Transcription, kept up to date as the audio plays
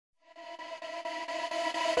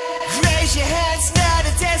Raise your hands now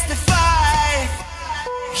to testify.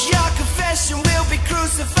 Your confession will be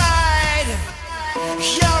crucified.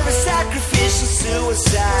 You're a sacrificial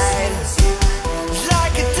suicide.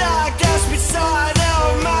 Like a dog that's been sawed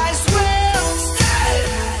on my swell.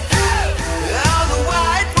 All the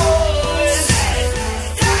white boys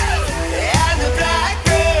and the black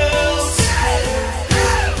girls.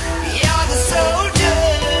 You're the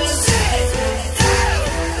soldiers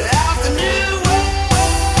of the new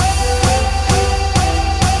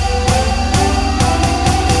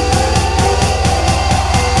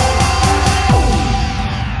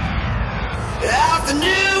of the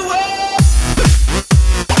new world.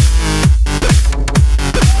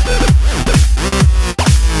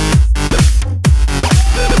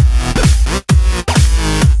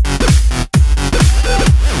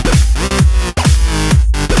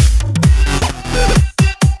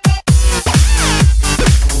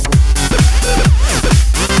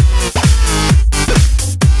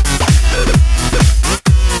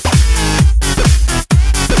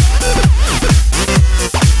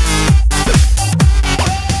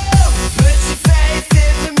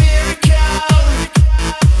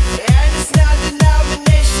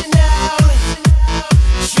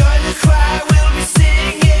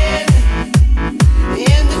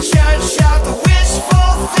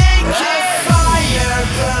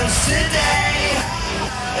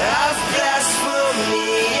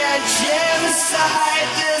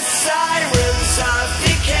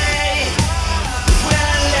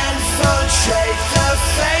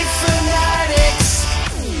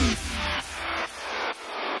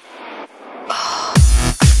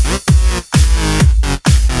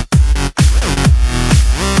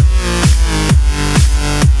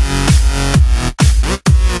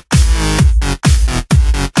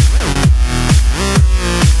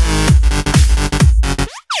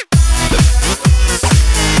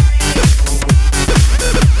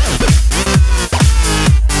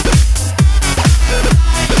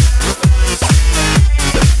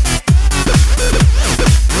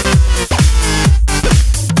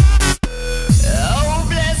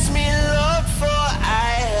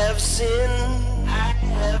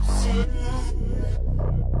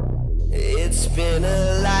 It's been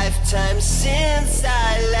a lifetime since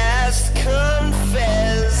I last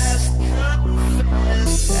confessed.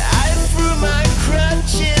 I threw my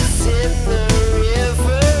crutches in the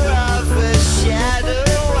river of a shadow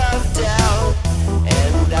of doubt,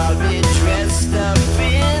 and I'll be dressed up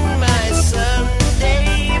in my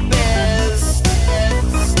Sunday best.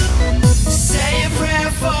 Say a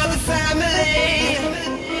prayer for the family,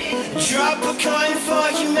 drop a coin for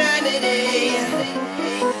humanity.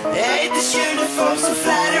 Hate this uniform so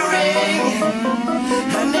flattering.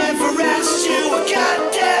 I never asked you a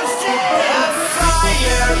goddamn thing. A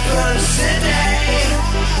fire burns today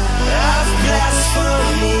of blasphemy.